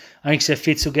for us. I think Seth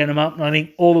Fitz will get them up, and I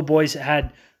think all the boys that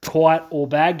had quiet or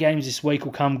bad games this week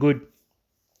will come good.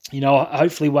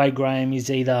 Hopefully Wade Graham is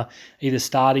either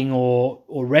starting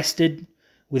or rested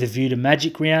with a view to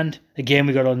Magic round. Again,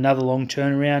 we got another long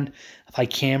turnaround. I play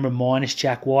Canberra minus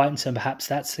Jack White, and so perhaps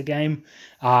that's the game.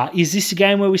 Is this a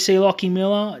game where we see Lockie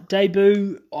Miller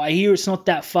debut? I hear it's not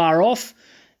that far off.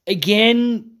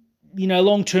 Again,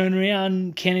 long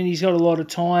turnaround. Kennedy's got a lot of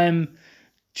time.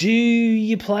 Do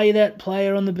you play that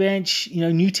player on the bench?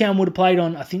 Newtown would have played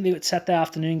on, I think they got Saturday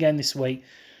afternoon game this week.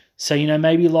 So,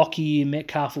 maybe Lockie and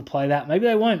Metcalf will play that. Maybe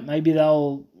they won't. Maybe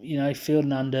they'll, field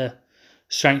an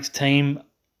under-strength team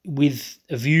with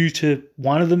a view to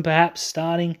one of them perhaps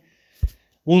starting.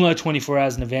 We'll know 24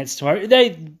 hours in advance tomorrow.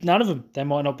 None of them. They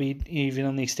might not be even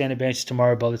on the extended bench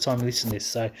tomorrow by the time we listen to this,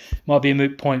 so it might be a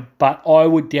moot point. But I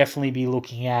would definitely be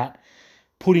looking at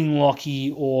putting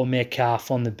Lockie or Metcalf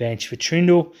on the bench for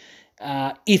Trindle.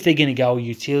 If they're going to go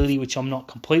utility, which I'm not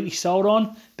completely sold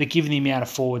on, but given the amount of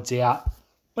forwards out,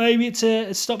 maybe it's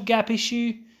a stopgap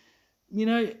issue.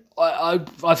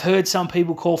 I've heard some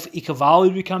people call for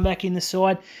Ikavalu to come back in the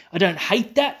side. I don't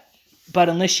hate that, but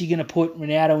unless you're going to put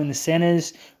Ronaldo in the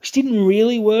centres, which didn't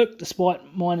really work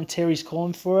despite mine and Terry's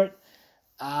calling for it,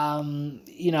 and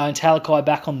Talakai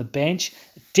back on the bench,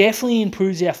 it definitely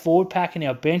improves our forward pack and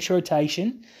our bench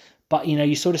rotation, but,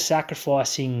 you're sort of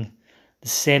sacrificing the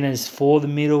centres for the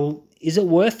middle. Is it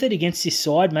worth it against this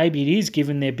side? Maybe it is,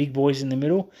 given they're big boys in the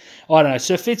middle. I don't know.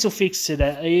 So Fitz will fix it.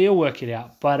 He'll work it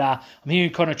out. But I'm hearing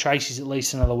Connor Tracy's at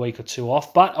least another week or two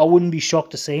off. But I wouldn't be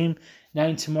shocked to see him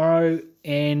named tomorrow.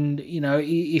 And,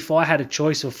 if I had a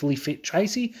choice of fully fit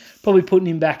Tracy, probably putting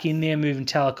him back in there, moving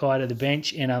Talakai to the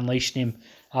bench and unleashing him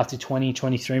after 20,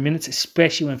 23 minutes,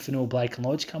 especially when Fanua Blake and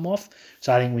Lodge come off.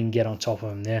 So I think we can get on top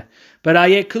of him there. But,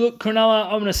 look, Cronulla,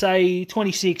 I'm going to say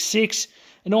 26-6.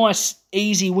 A nice,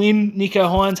 easy win. Nico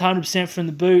Hines, 100% from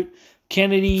the boot.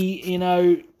 Kennedy,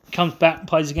 comes back and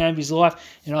plays the game of his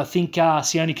life. And I think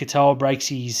Sione Katoa breaks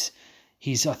his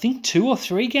I think 2 or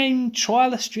 3 game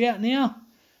trialist drought now.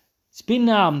 It's been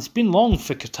long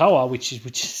for Katoa, which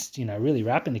is really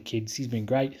wrapping the kids. He's been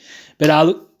great. But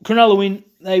look, Cronulla win.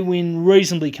 They win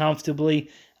reasonably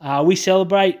comfortably. We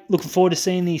celebrate. Looking forward to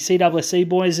seeing the CWSC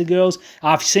boys and girls.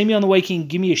 If you see me on the weekend,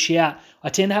 give me a shout. I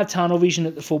tend to have tunnel vision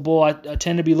at the football. I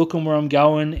tend to be looking where I'm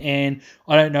going, and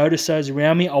I don't notice those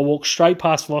around me. I walked straight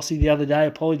past Vossi the other day.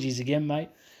 Apologies again, mate.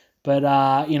 But,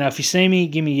 if you see me,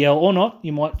 give me a yell. Or not,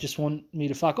 you might just want me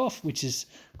to fuck off, which is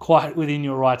quite within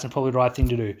your rights and probably the right thing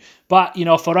to do. But,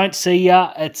 if I don't see you,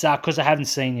 it's because I haven't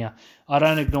seen you. I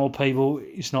don't ignore people.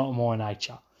 It's not my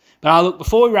nature. But look,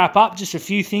 before we wrap up, just a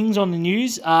few things on the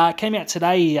news. Came out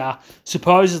today,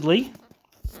 supposedly.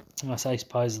 I say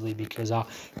supposedly because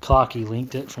Clarkey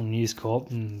linked it from News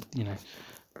Corp, and,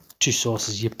 two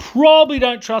sources you probably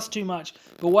don't trust too much.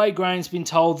 But Wade Graham's been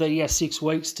told that he has 6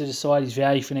 weeks to decide his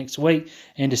value for next week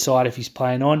and decide if he's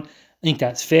playing on. I think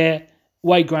that's fair.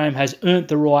 Wade Graham has earned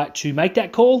the right to make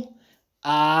that call.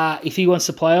 If he wants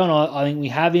to play on, I think we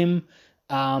have him.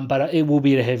 But it will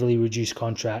be at a heavily reduced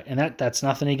contract. And that's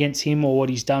nothing against him or what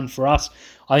he's done for us.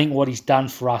 I think what he's done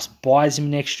for us buys him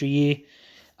an extra year.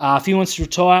 If he wants to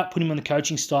retire, put him on the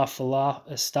coaching staff for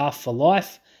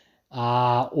life.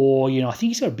 Or, I think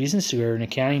he's got a business degree or an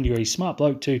accounting degree. He's a smart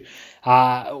bloke too.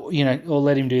 Or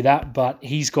let him do that. But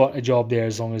he's got a job there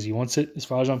as long as he wants it, as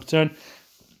far as I'm concerned.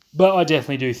 But I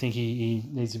definitely do think he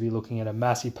needs to be looking at a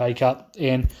massive pay cut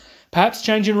and perhaps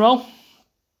changing role.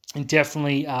 And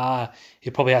definitely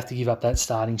he'll probably have to give up that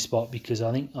starting spot because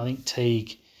I think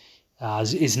Teague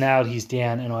is nailed his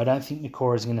down, and I don't think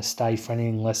Nikora is going to stay for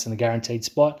anything less than a guaranteed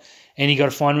spot. And you got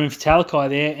to find room for Talakai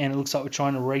there, and it looks like we're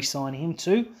trying to re-sign him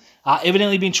too.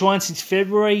 Evidently been trying since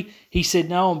February. He said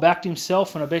no and backed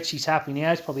himself, and I bet she's happy now.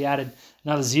 He's probably added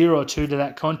another 0 or 2 to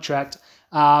that contract.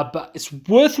 But it's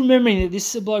worth remembering that this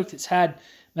is a bloke that's had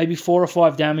maybe 4 or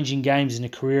 5 damaging games in a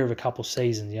career of a couple of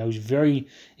seasons. He was very,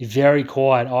 very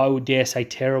quiet. I would dare say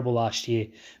terrible last year,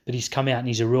 but he's come out and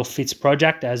he's a real Fitz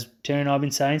project, as Terry and I have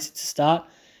been saying since the start.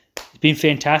 It's been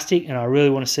fantastic, and I really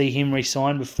want to see him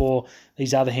re-sign before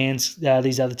these other teams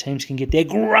can get their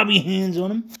grubby hands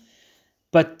on him.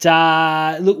 But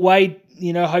look, Wade,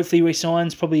 hopefully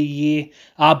resigns probably a year.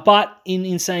 But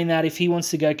in saying that, if he wants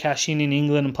to go cash in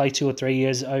England and play 2 or 3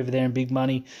 years over there in big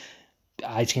money,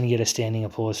 he's going to get a standing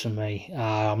applause from me.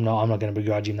 I'm not going to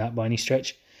begrudge him that by any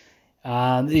stretch.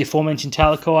 The aforementioned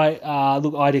Talakai,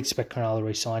 look, I'd expect Cronulla to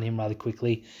re-sign him rather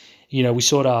quickly. We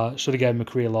sort of gave him a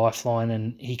career lifeline,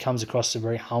 and he comes across as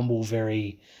very humble,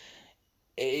 very,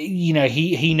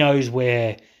 he knows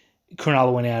where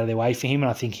Cronulla went out of their way for him, and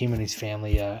I think him and his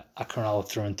family are Cronulla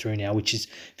through and through now, which is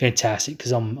fantastic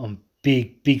because I'm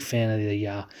big fan of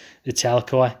the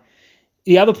Talakai.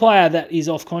 The other player that is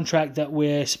off contract that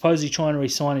we're supposedly trying to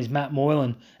re-sign is Matt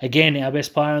Moylan. Again, our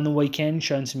best player on the weekend,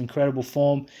 showing some incredible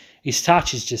form. His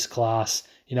touch is just class.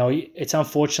 It's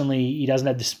unfortunately he doesn't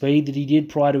have the speed that he did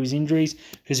prior to his injuries,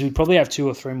 because we'd probably have 2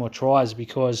 or 3 more tries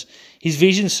because his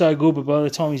vision's so good, but by the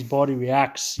time his body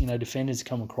reacts, defenders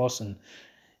come across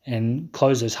and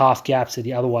close those half gaps that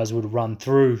he otherwise would have run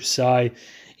through. So,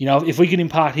 if we could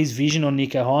impart his vision on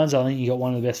Nicho Hynes, I think you got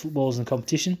one of the best footballers in the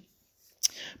competition.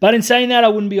 But in saying that, I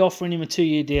wouldn't be offering him a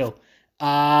 2-year deal.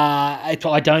 I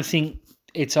don't think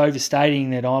it's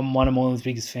overstating that I'm one of Moylan's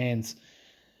biggest fans.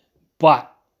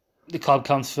 But the club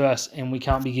comes first, and we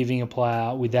can't be giving a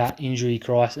player with that injury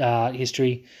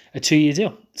history a 2-year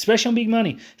deal, especially on big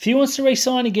money. If he wants to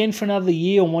re-sign again for another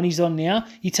year on what he's on now,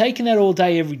 you're taking that all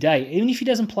day, every day. Even if he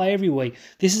doesn't play every week,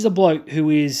 this is a bloke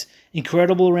who is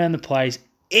incredible around the place.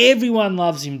 Everyone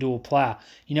loves him to a player.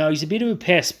 He's a bit of a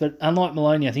pest, but unlike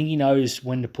Maloney, I think he knows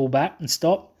when to pull back and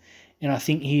stop. And I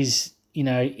think his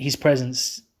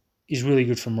presence is really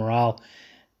good for morale.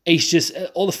 He's just,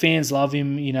 all the fans love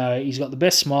him. He's got the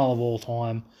best smile of all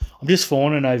time. I'm just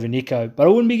fawning over Nicho, but I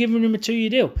wouldn't be giving him a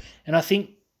 2-year deal. And I think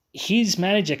his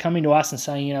manager coming to us and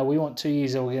saying, we want 2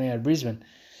 years or we're getting out of Brisbane.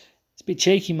 It's a bit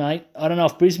cheeky, mate. I don't know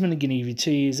if Brisbane are going to give you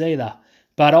 2 years either.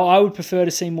 But I would prefer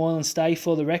to see Moylan stay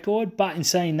for the record. But in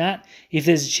saying that, if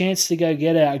there's a chance to go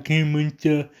get a Game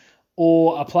Winter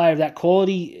or a player of that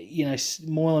quality,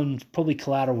 Moylan's probably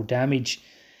collateral damage.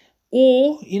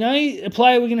 Or, a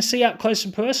player we're going to see up close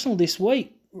and personal this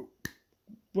week.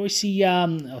 Royce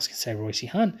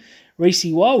Hunt. Reece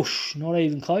Walsh. Not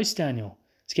even close, Daniel.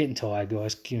 It's getting tired,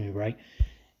 guys. Give me a break.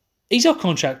 He's off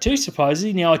contract too,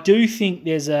 supposedly. Now, I do think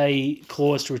there's a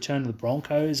clause to return to the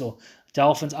Broncos or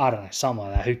Dolphins. I don't know, something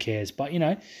like that. Who cares? But,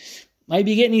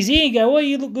 maybe you get in his ear and go, well,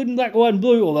 you look good in black, white, and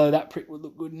blue, although that prick would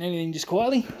look good in anything just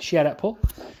quietly. Shout out, Paul.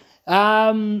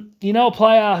 A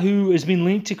player who has been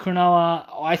linked to Cronulla,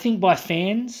 I think by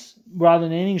fans rather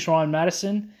than anything, is Ryan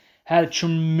Madison. Had a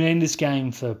tremendous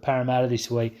game for Parramatta this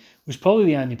week. Was probably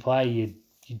the only player you'd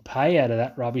pay out of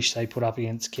that rubbish they put up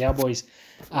against Cowboys.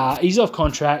 He's off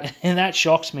contract, and that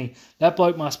shocks me. That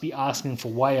bloke must be asking for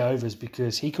way overs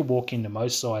because he could walk into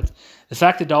most sides. The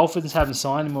fact the Dolphins haven't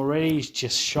signed him already is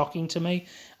just shocking to me.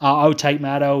 I would take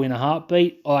Maddo in a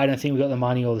heartbeat. I don't think we've got the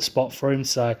money or the spot for him,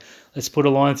 so let's put a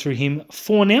line through him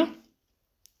for now.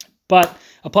 But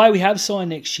a player we have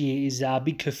signed next year is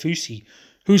Big Kafusi,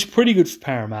 who's pretty good for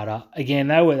Parramatta. Again,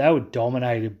 they were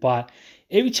dominated, but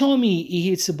every time he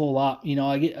hits the ball up,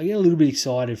 I get a little bit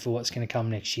excited for what's going to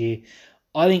come next year.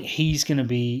 I think he's going to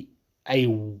be a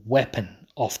weapon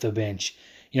off the bench.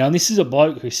 And this is a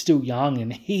bloke who's still young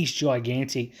and he's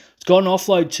gigantic. He's got an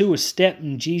offload too, a step,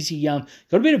 and geez, he got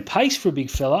a bit of pace for a big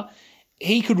fella.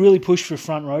 He could really push for a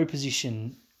front row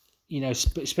position,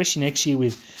 especially next year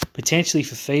with potentially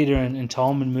Fafita and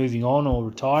Tolman moving on or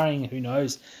retiring, who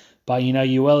knows. But,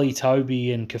 Ueli,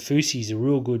 Toby and Kafusi's a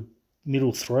real good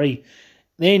middle three.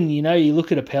 Then, you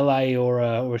look at a Pele or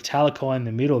a Talakai in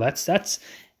the middle. That's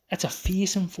a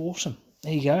fearsome foursome.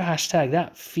 There you go. Hashtag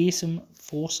that. Fearsome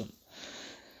foursome.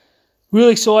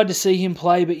 Really excited to see him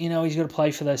play, but, he's got to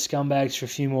play for those scumbags for a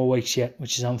few more weeks yet,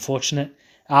 which is unfortunate.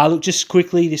 Look, just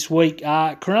quickly this week,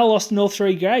 Cronulla lost in all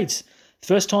 3 grades.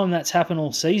 First time that's happened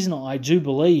all season, I do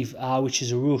believe, which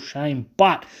is a real shame.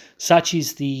 But such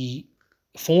is the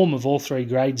form of all 3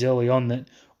 grades early on that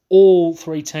all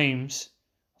 3 teams,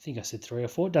 I think I said 3 or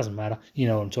 4, it doesn't matter. You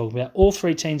know what I'm talking about. All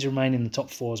 3 teams remain in the top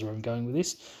 4 is where I'm going with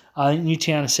this. I think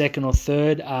Newtown are 2nd or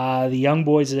 3rd. The Young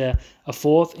Boys are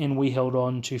 4th, and we held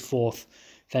on to 4th.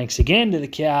 Thanks again to the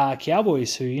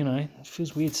Cowboys, who, it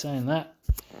feels weird saying that.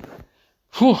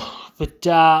 Whew. But,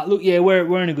 look, yeah,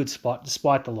 we're in a good spot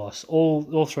despite the loss.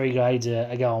 All 3 grades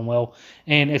are going well.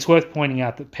 And it's worth pointing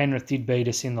out that Penrith did beat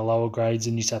us in the lower grades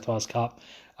in New South Wales Cup.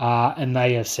 and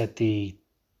they have set the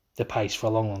pace for a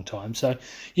long, long time. So,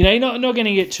 you're not going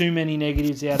to get too many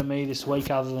negatives out of me this week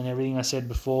other than everything I said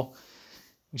before,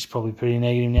 which is probably pretty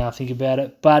negative now I think about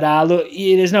it. But look,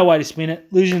 there's no way to spin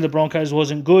it. Losing to the Broncos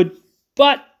wasn't good,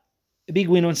 but a big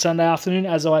win on Sunday afternoon,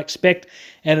 as I expect,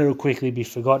 and it'll quickly be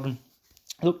forgotten.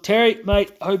 Look, Terry,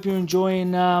 mate, hope you're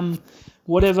enjoying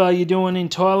whatever you're doing in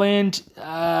Thailand.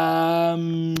 I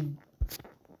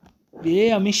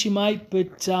miss you, mate,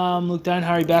 but look, don't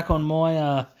hurry back on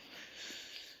my...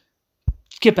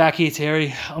 Get back here,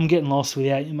 Terry. I'm getting lost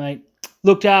without you, mate.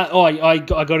 Look, I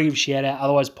got to give a shout out.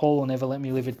 Otherwise, Paul will never let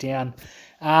me live it down.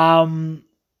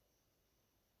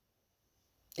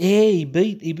 He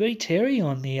beat Terry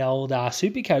on the old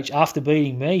Supercoach after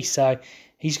beating me. So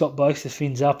he's got both the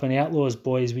Fins Up and Outlaws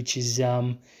boys, which is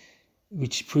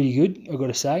pretty good, I've got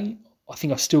to say. I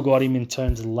think I've still got him in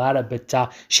terms of the ladder. But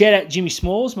shout out Jimmy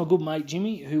Smalls, my good mate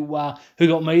Jimmy, who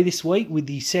got me this week with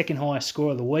the second highest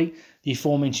score of the week. The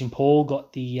aforementioned Paul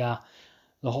got the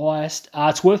highest.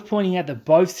 It's worth pointing out that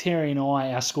both Terry and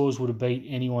I, our scores would have beat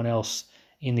anyone else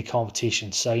in the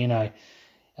competition. So,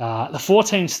 the 4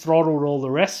 teams throttled all the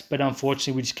rest, but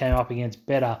unfortunately we just came up against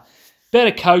better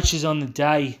coaches on the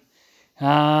day.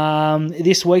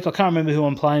 This week, I can't remember who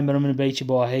I'm playing, but I'm going to beat you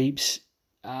by heaps.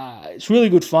 It's really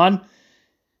good fun.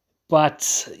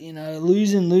 But,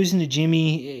 losing to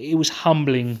Jimmy, it was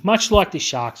humbling. Much like the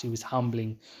Sharks, it was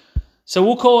humbling. So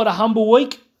we'll call it a humble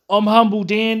week. I'm Humble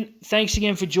Dan. Thanks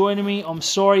again for joining me. I'm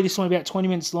sorry this went about 20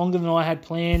 minutes longer than I had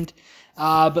planned.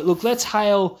 But look, let's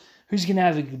hail who's going to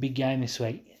have a big game this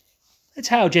week. Let's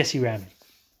hail Jesse Ramsey.